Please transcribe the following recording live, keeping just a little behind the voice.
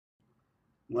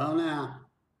Well, now,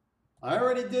 I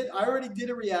already did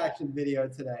a reaction video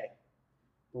today.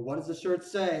 But what does the shirt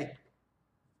say?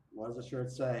 What does the shirt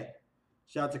say?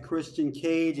 Shout out to Christian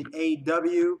Cage at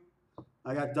AEW.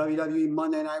 I got WWE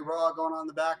Monday Night Raw going on in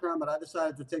the background, but I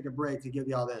decided to take a break to give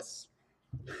y'all this.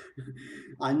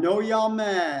 I know y'all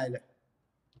mad.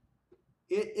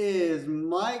 It is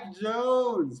Mike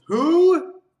Jones.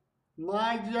 Who?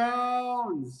 Mike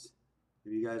Jones.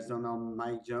 If you guys don't know who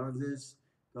Mike Jones is,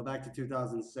 go back to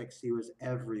 2006. He was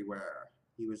everywhere.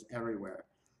 He was everywhere.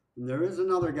 And there is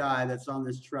another guy that's on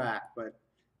this track, but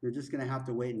you're just going to have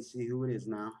to wait and see who it is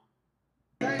now.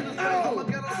 We're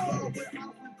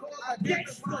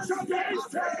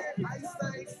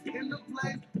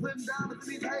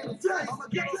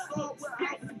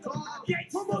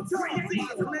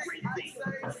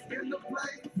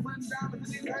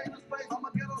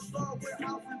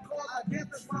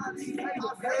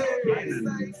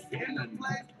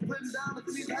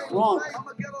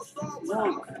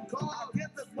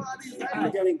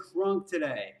getting crunk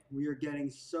today. We are getting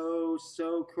so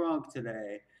crunk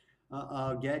today.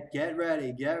 Get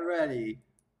ready, get ready.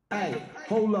 Hey,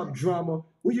 hold up, drama.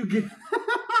 Where you get?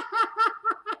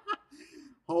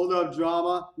 Hold up,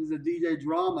 drama. This is a DJ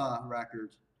Drama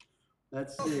record.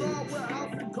 Let's see.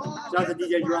 Shout out to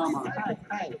DJ Drama.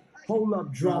 Hey, hold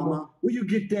up, drama. Where you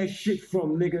get that shit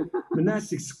from, nigga? Man,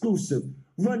 that's exclusive.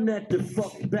 Run that the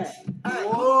fuck back.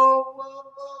 Whoa.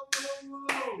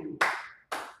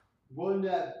 Run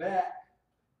that back.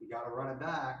 We gotta run it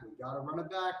back. We gotta run it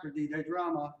back for DJ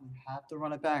Drama. We have to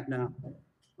run it back now.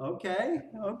 Okay.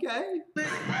 All right,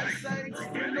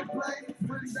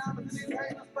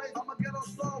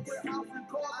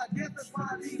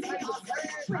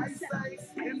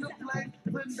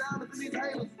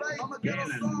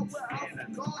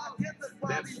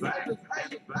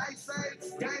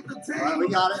 we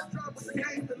got it.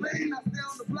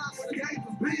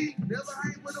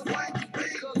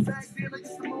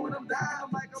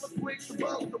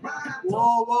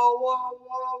 Whoa.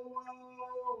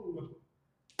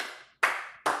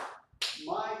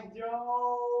 Mike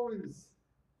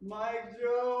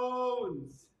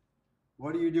Jones.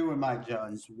 What are you doing, Mike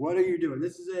Jones? What are you doing?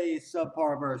 This is a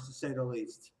subpar verse, to say the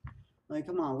least. Like,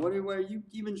 come on, what are you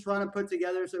even trying to put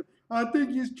together? So I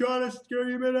think he's trying to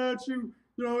scream it at you.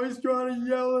 You know, he's trying to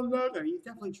yell at that. He's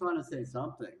definitely trying to say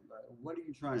something, but what are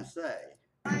you trying to say?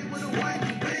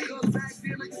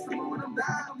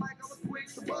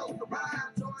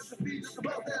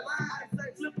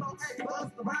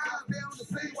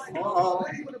 Uh-oh.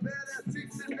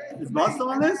 Is Busta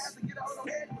on this?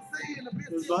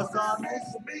 Is Busta on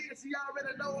this?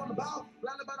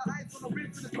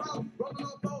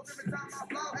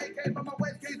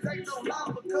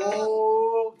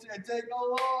 Oh, can't take no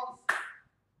loss.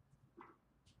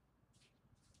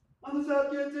 On the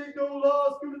south, can't take no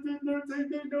loss. Gonna take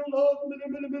no loss.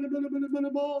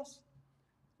 Minute boss.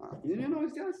 You know, I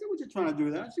see what you're trying to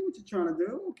do there. I see what you're trying to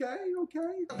do. Okay.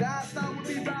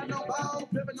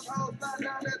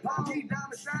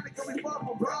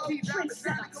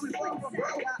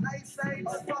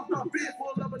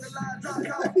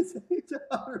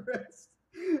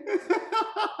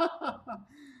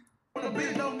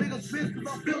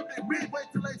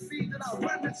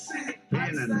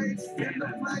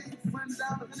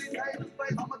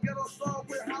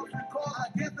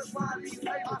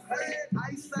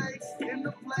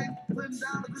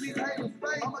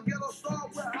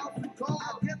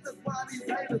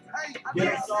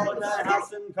 Get us all with that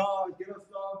house and cars. Get us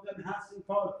all with that house and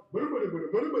cars.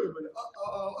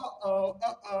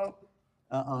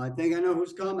 I think I know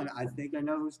who's coming. I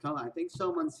think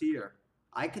someone's here.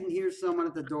 I can hear someone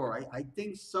at the door. I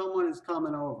think someone is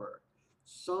coming over.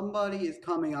 Somebody is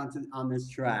coming on this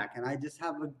track, and I just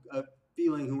have a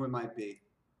feeling who it might be.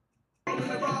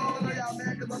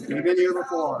 We've been here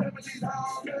before.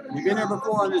 We've been here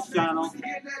before on this channel.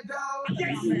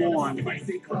 This is more. Oh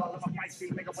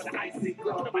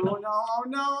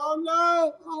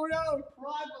no!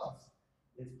 Prime Buster.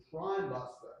 It's Prime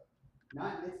Buster.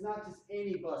 It's not just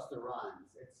any Buster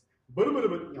Rhymes. It's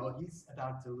he's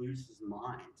about to lose his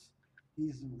mind.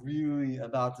 He's really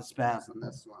about to spaz on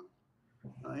this one.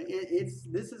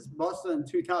 This is Buster in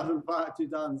 2005,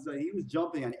 2006. He was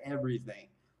jumping on everything.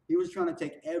 He was trying to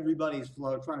take everybody's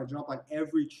flow, trying to jump on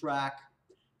every track,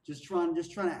 just trying to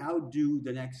outdo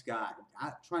the next guy,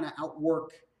 trying to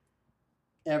outwork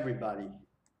everybody.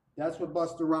 That's what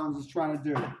Busta Rhymes is trying to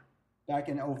do back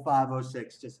in 05,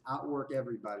 06, just outwork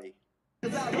everybody.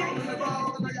 What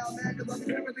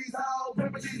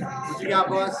you got,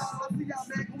 boss? What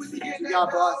you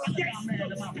got, boss?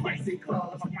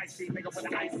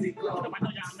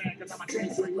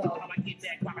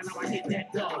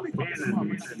 that dog. I be fucking them up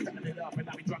and I be cutting it up and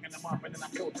I be drugging them up and then I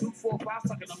kill 2, 4, 5,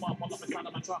 sucking them up all up inside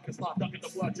of my truck and start ducking the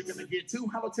blood. You're gonna get 2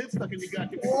 hollow tips stuck in your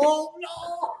gut. Oh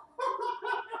no!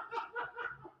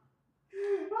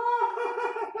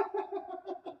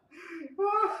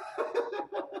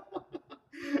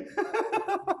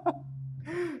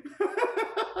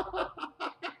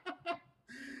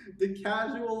 The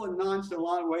casual and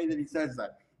nonchalant way that he says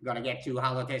that. You're gonna get 2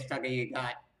 hollow tips stuck in your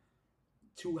gut.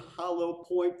 2 hollow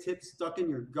point tips stuck in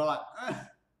your gut.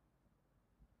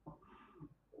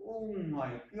 Oh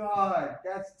my god,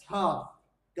 that's tough.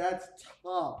 That's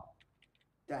tough.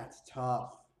 That's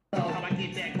tough. How I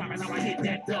get that crime and how I hit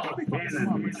that dog. I be fucking them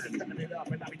up and I be cutting it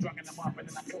up and I be drugging them up and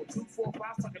then I kill 2, 4,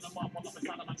 5, sucking them up all up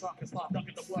inside of my truck and start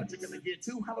ducking the blood. You're gonna get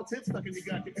 2 hollow tips stuck in your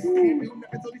gut. You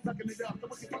niggas only sucking it up. So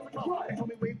what you fucking about? Hey,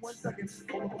 homie, wait 1 second.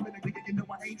 Hold up a minute, nigga, you know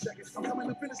I ain't checking. I'm coming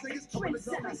to finish, niggas. I'm in the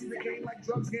zone. I see the game like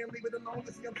drugs, can't leave it alone.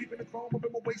 You see, I'm keeping the chrome up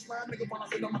in my waistline, nigga. While I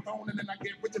sit on my phone and then I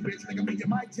get with the bitch, nigga. Me and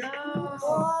my job.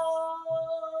 Oh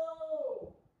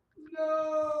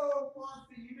no,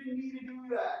 Monster, you didn't need to do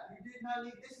that. You did not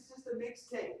need. This is just a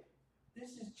mixtape.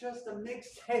 This is just a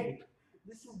mixtape.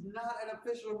 This is not an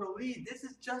official release. This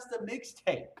is just a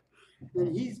mixtape.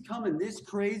 And he's coming this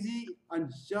crazy on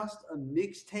just a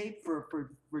mixtape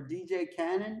for DJ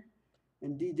Cannon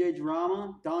and DJ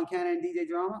Drama, Don Cannon and DJ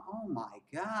Drama. Oh my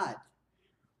God,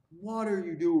 what are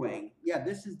you doing? Yeah,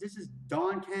 this is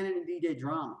Don Cannon and DJ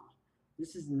Drama.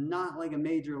 This is not like a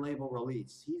major label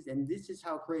release. And this is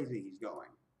how crazy he's going.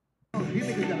 You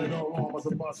niggas got it all wrong as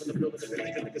a boss in the building. If a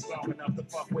nigga strong enough to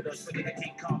fuck with us, nigga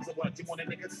can't come. So what? You want a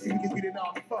nigga? Niggas get it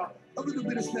on the fuck. A little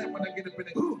bit of snap when I get up in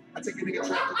it. I take a nigga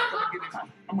trap and I come and get it.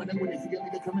 I'm when I see a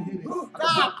nigga come and hit it.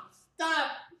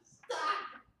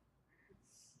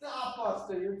 Stop,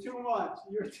 Buster. You're too much.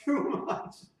 You're too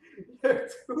much. You're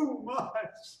too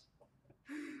much.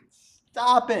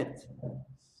 Stop it.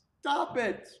 Stop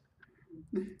it.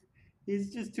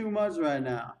 He's just too much right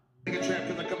now. Nigga trap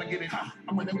cause I come and get it.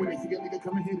 I'm when I see a nigga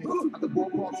come and hit it. I'm the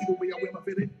ballpark, see the way I wear my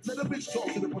fitted. Let a bitch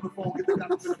talk to the on the phone, get the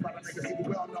dollar to the bottom, nigga. See the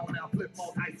well known now. Flip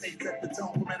mode, ice age, set the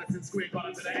tone from Madison Square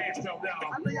Garden to the Astro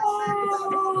down. I know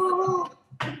y'all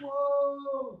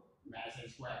Whoa! Madison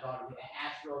Square Garden to the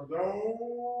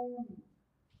Astrodome.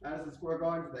 Madison Square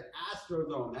Garden to the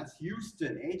Astrodome. That's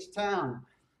Houston, H-Town.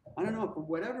 I don't know, for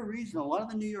whatever reason, a lot of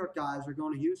the New York guys are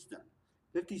going to Houston.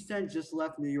 50 Cent just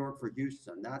left New York for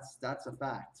Houston. That's a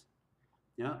fact.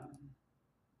 Yeah.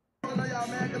 I know y'all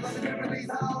mad cause I'm in Beverly's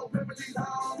house, Beverly's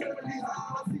house, Beverly's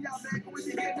house. See y'all mad cause we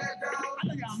can get that down. I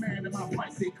know y'all mad at my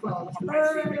pricey clothes, my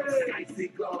pricey icy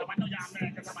clothes. I know y'all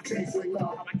mad cause I'm a chasing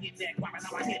love. How I get that crime and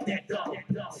how I hit that dog.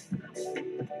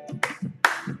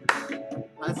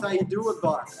 That's how you do it,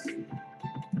 boss.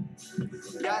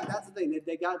 Yeah, that's the thing.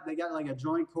 They got like a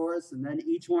joint chorus, and then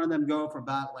each one of them go for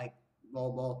about like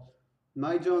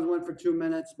Mike Jones went for 2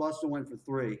 minutes, Buster went for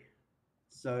 3.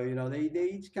 So, you know, they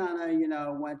each kind of, you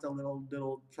know, went a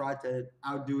little, tried to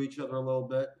outdo each other a little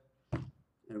bit.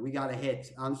 And we got a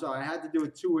hit. I'm sorry, I had to do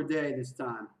it 2 a day this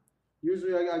time.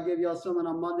 Usually I give y'all something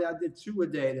on Monday. I did 2 a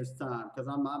day this time because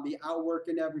I'll be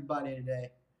outworking everybody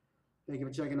today. Thank you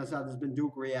for checking us out. This has been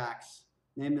Duke Reacts.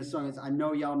 Name of the song is I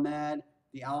Know Y'all Mad.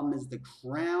 The album is The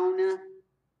Crown.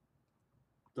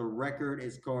 The record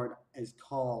is called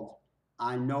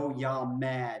I Know Y'all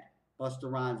Mad.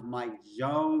 Busta Rhymes, Mike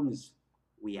Jones.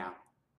 We out.